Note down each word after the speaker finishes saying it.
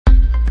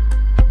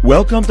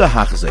Welcome to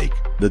Hachzik,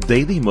 the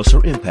Daily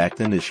Musar Impact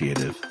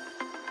Initiative.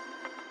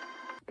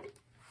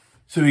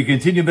 So we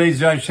continue Beis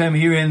Hashem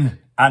here in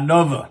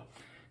Anova,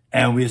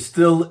 and we're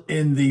still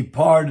in the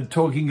part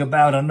talking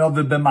about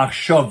Anova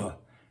b'machshava,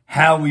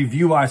 how we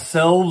view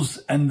ourselves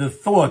and the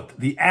thought,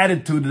 the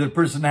attitude that a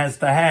person has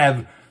to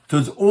have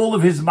towards all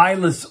of his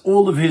milas,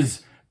 all of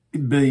his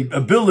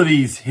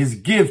abilities, his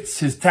gifts,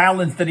 his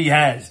talents that he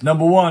has.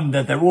 Number one,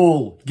 that they're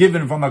all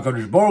given from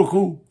HaKadosh Baruch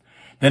Hu.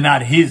 They're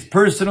not his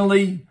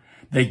personally.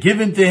 They're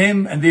given to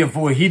him, and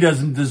therefore he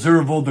doesn't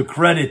deserve all the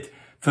credit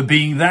for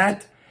being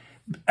that.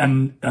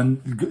 And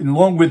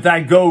along with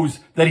that goes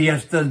that he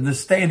has to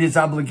understand his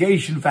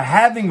obligation for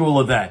having all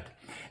of that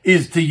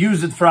is to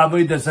use it for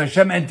Avodas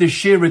Hashem and to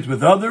share it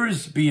with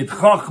others, be it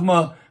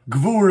Chachma,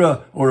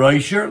 Gvura, or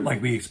Oisher, like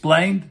we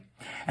explained.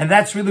 And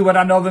that's really what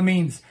Anova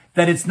means,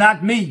 that it's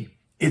not me.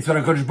 It's what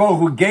HaKadosh Baruch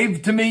Hu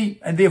gave to me,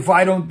 and therefore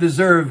I don't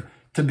deserve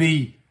to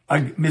be a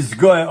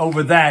mizgoya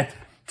over that,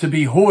 to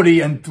be haughty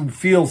and to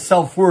feel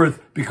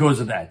self-worth because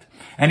of that.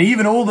 And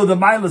even although the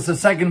milas, the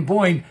second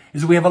point,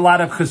 is we have a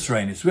lot of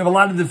chesronis. We have a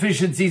lot of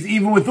deficiencies,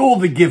 even with all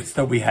the gifts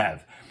that we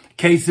have.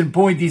 Case in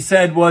point, he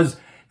said, was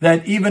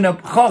that even a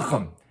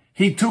chacham,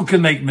 he too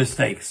can make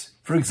mistakes.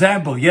 For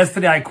example,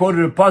 yesterday I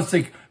quoted a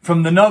pasuk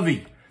from the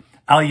Navi,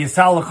 Al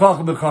Yisal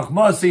Chacham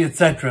b'Chachmasi,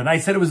 etc. And I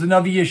said it was the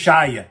Navi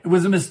Yeshaya. It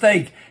was a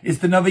mistake. It's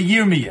the Navi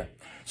Yirmiyah.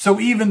 So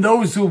even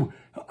those who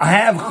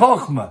have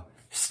Chachma,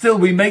 still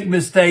we make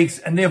mistakes,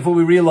 and therefore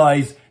we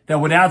realize that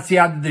without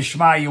Siyata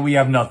Deshmaya we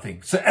have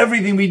nothing. So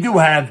everything we do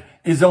have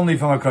is only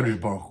from HaKadosh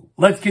Baruch Hu.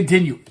 Let's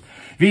continue.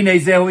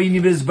 This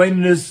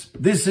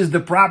is the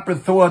proper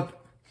thought.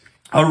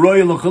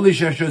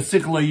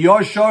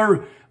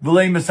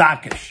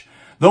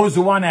 Those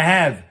who want to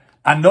have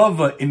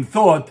Anova in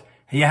thought,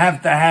 you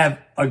have to have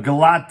a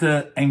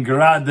galata and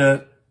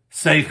garada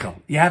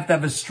seichel. You have to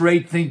have a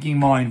straight thinking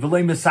mind.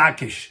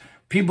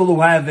 People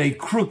who have a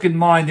crooked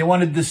mind, they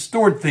want to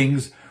distort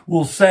things,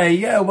 will say,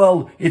 yeah,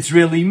 well, it's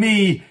really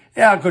me.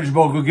 Yeah, HaKadosh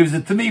Baruch Hu gives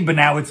it to me, but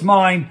now it's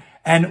mine.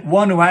 And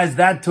one who has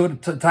that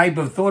type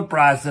of thought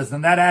process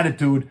and that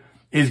attitude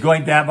is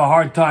going to have a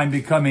hard time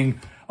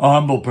becoming a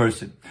humble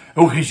person.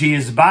 But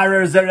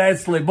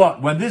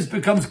when this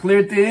becomes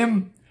clear to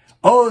him,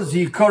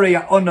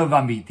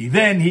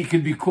 then he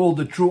can be called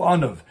a true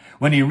Onav.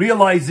 When he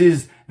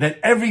realizes that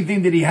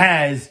everything that he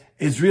has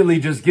is really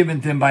just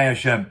given to him by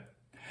Hashem.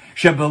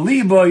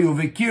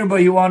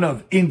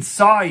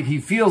 Inside, he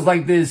feels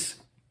like this,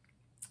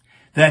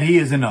 that he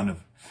is an Onav.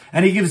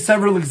 And he gives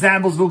several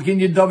examples. When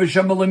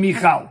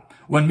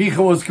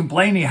Michal was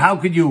complaining, how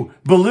could you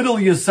belittle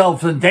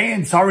yourself and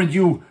dance? Aren't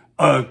you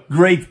a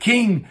great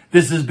king?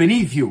 This is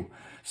beneath you.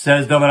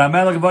 Says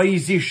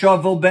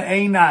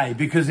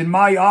because in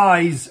my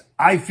eyes,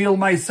 I feel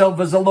myself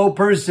as a low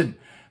person.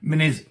 I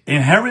mean,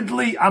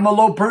 inherently, I'm a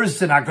low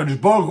person.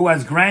 HaKadosh Baruch Hu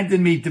has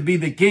granted me to be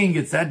the king,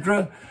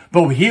 etc.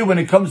 But here, when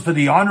it comes for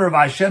the honor of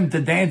Hashem to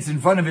dance in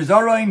front of his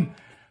Orain,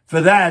 for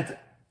that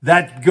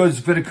goes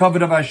for the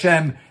covenant of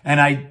Hashem,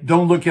 and I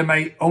don't look at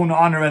my own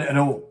honor at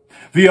all.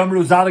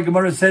 V'yamru Zala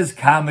Gemara says,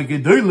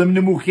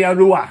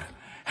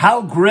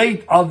 how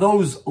great are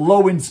those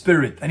low in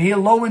spirit? And here,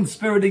 low in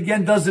spirit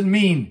again doesn't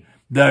mean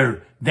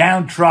they're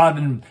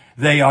downtrodden,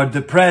 they are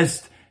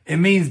depressed. It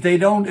means they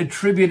don't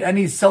attribute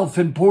any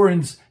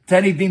self-importance to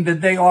anything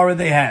that they are or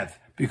they have,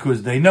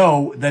 because they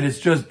know that it's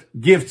just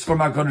gifts from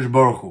HaKadosh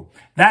Baruch Hu.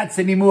 That's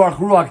an imuach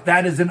ruach,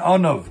 that is an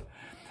onav.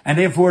 And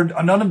therefore, an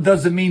onav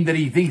doesn't mean that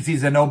he thinks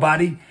he's a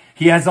nobody.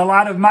 He has a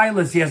lot of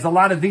milas, he has a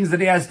lot of things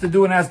that he has to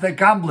do and has to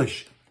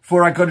accomplish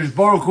for HaKadosh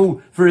Baruch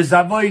Hu, for his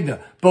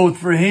avodah, both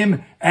for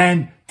him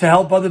and to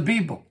help other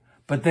people.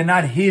 But they're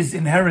not his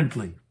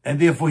inherently, and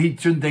therefore he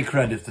shouldn't take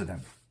credit to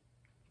them.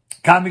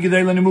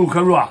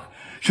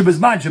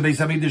 Shubazman Beis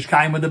Hamikdash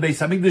came when the Beis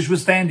Hamikdash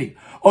was standing.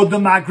 Or the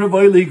makrav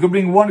oil, he could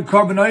bring one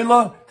carbon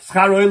oila,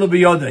 schar oila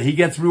biyoda. He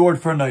gets reward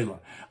for an oila.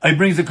 He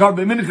brings a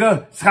carbon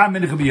mincha, schar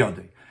mincha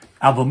biyoda.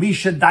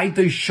 Avamisha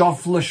daito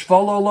shafla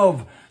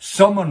shvalolov.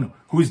 Someone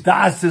whose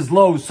das is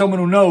low, someone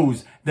who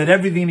knows that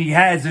everything he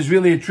has is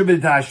really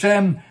attributed to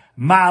Hashem.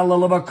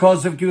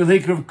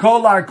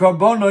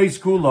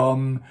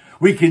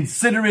 We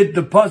consider it,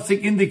 the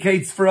pasuk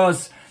indicates for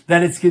us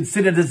that it's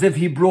considered as if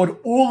he brought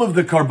all of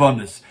the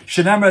karbonos.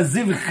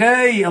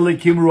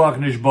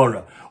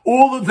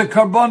 All of the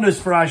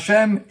karbonos for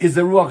Hashem is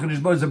a ruach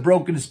nishbara, is a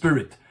broken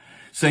spirit.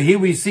 So here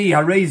we see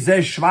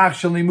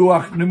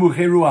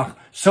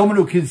someone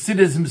who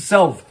considers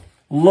himself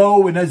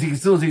low, and as he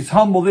considers he's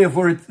humble,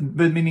 therefore it's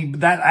meaning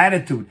that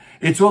attitude.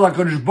 It's all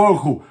HaKadosh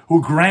Baruch Hu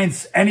who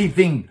grants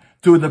anything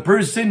to the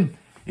person.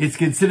 It's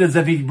considered as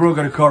if he broke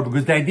a carbon,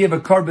 because the idea of a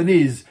carbon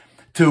is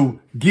to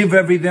give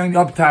everything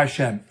up to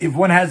Hashem. If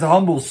one has a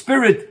humble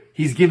spirit,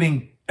 he's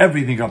giving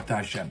everything up to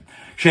Hashem.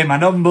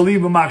 Shemanovim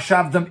believe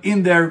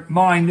in their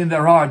mind, in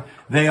their heart,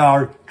 they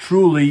are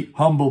truly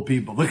humble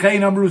people.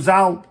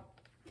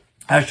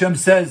 Hashem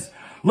says,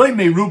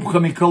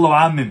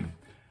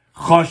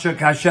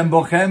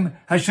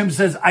 Hashem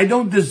says, I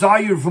don't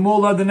desire from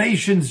all other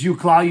nations, you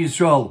Klal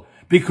Yisrael,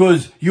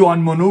 because you are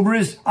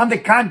manubris. On the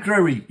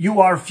contrary,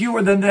 you are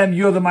fewer than them,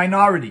 you're the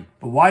minority.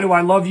 But why do I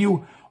love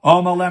you? I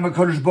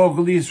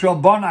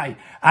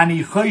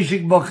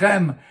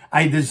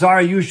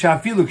desire you,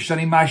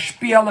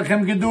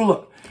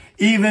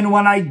 even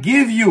when I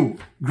give you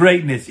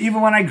greatness,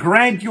 even when I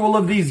grant you all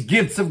of these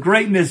gifts of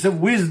greatness, of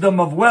wisdom,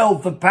 of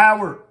wealth, of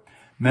power.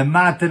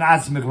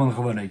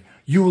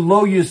 You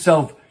lower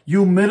yourself,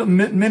 you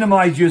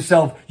minimize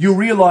yourself, you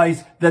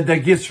realize that they're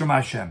gifts from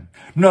Hashem.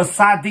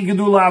 Nosati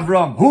gedula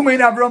Avram. Who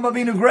made Avram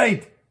Avinu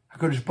great?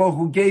 HaKadosh Baruch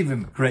Hu gave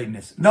him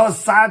greatness.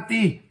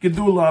 Nosati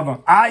gedula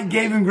Avram. I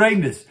gave him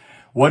greatness.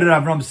 What did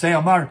Avram say?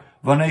 Amar,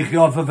 Vanechi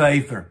ofa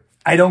ve'efer.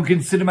 I don't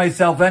consider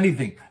myself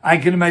anything. I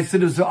consider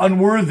myself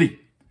unworthy.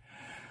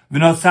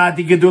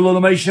 V'nosati gedula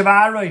l'meishav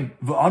Aaron.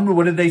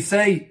 What did they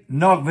say?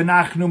 Noch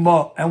v'nachnu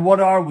mo. And what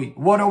are we?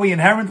 What are we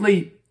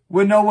inherently?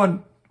 We're no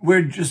one.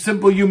 We're just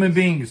simple human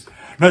beings.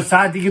 I'm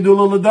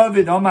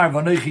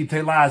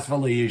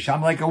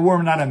like a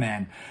worm, not a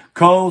man.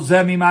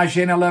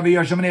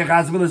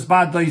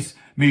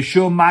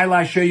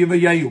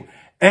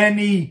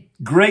 Any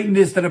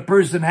greatness that a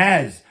person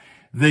has,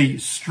 the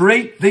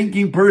straight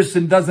thinking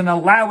person doesn't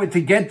allow it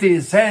to get to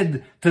his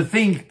head to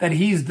think that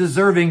he's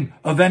deserving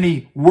of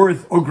any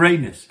worth or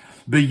greatness.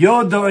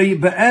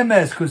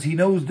 Because he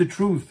knows the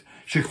truth.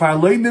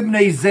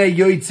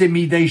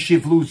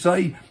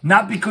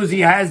 Not because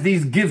he has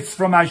these gifts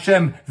from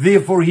Hashem,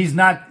 therefore he's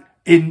not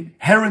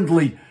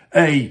inherently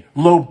a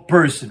low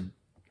person.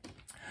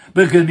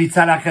 Because a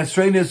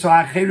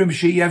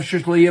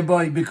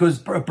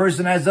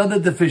person has other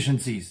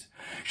deficiencies.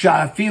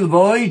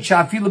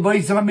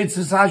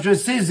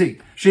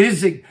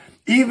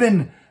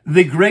 Even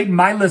the great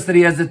milas that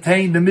he has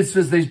attained, the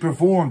mitzvahs that he's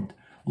performed,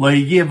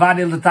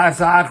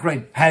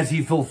 has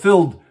he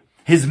fulfilled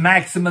his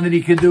maximum that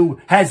he could do?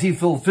 Has he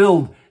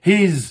fulfilled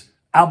his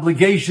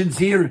obligations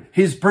here,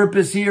 his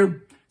purpose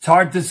here? It's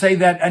hard to say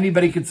that.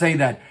 Anybody could say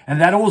that. And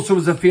that also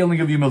is a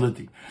feeling of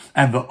humility.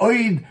 And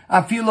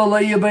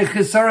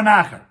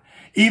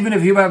even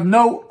if you have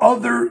no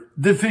other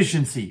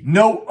deficiency,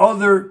 no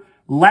other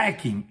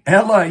lacking,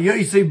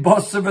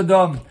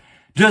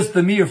 just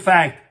the mere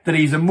fact that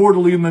he's a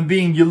mortal human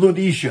being, Yelud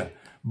Isha,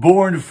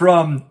 born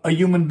from a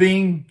human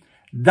being,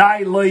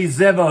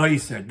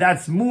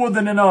 that's more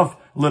than enough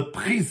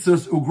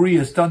leprisus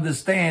ugrius to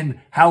understand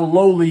how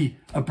lowly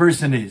a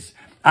person is.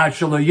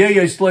 Therefore,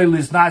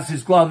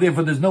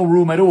 there's no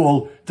room at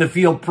all to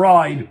feel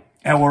pride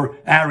or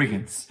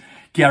arrogance.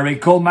 Anything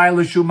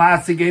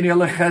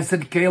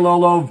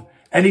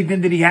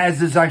that he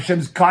has is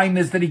Hashem's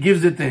kindness that he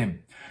gives it to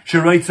him. He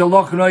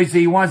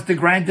wants to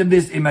grant him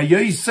this. Even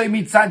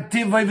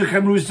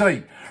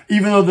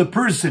though the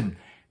person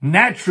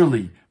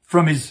naturally,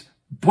 from his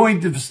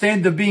point of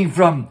stand of being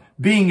from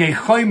being a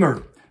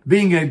chaymer,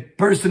 being a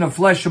person of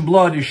flesh and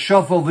blood, is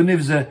shafal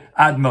v'nivza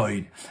ad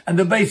moed. And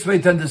the best way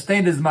to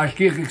understand is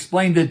Mashgiach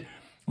explained it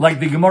like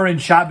the Gemara in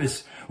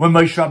Shabbos. When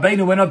Moshe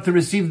Rabbeinu went up to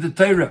receive the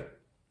Torah,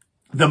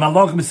 the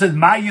Malachim said,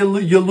 Ma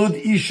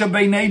yelud isha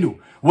beinenu.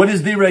 What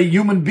is there, a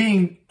human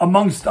being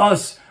amongst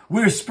us?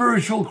 We're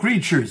spiritual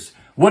creatures.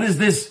 What is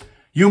this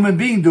human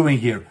being doing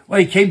here? Well,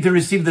 he came to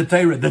receive the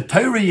Torah. The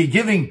Torah you're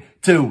giving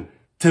to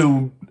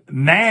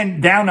man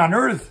down on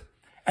earth.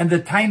 And the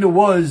taina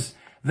was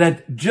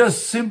that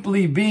just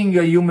simply being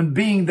a human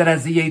being that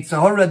has the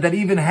Yetzer Hara, that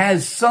even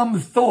has some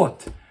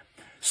thought,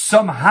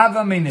 some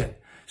havam in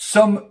it,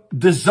 some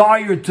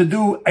desire to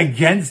do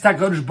against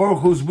HaKadosh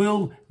Baruch Hu's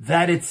will,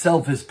 that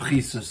itself is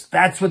pchisus.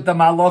 That's what the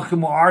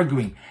Malachim were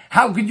arguing.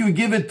 How could you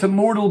give it to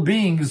mortal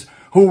beings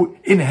who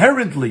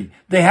inherently,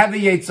 they have a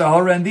Yetzer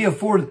Hara and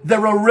therefore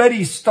they're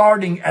already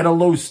starting at a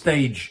low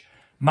stage?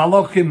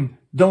 Malachim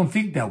don't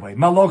think that way.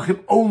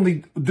 Malachim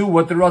only do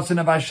what the Ratzon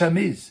of Hashem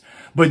is.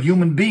 But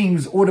human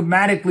beings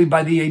automatically,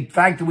 by the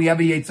fact that we have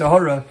a Yetzer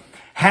Hara,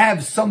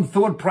 have some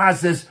thought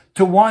process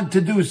to want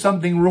to do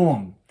something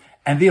wrong.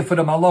 And therefore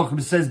the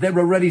Malachim says they're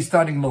already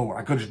starting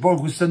lower. HaKadosh Baruch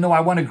Hu said, no,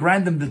 I want to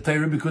grant them the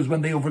Torah, because when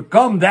they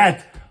overcome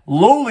that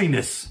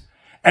lowliness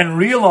and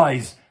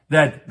realize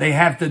that they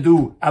have to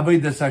do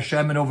Avodas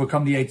Hashem and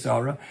overcome the Yetzer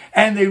Hara,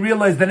 and they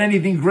realize that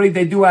anything great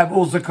they do have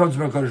also comes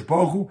from HaKadosh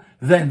Baruch Hu,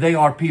 then they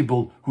are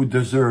people who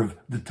deserve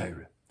the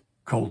Torah.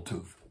 Kol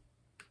Tuv.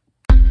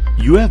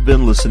 You have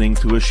been listening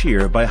to a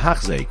shir by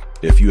Hachzeik.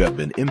 If you have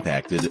been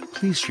impacted,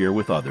 please share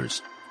with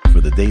others.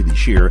 For the daily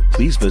shir,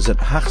 please visit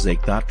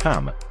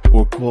Hachzeik.com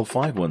or call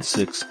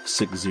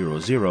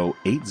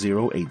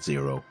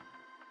 516-600-8080.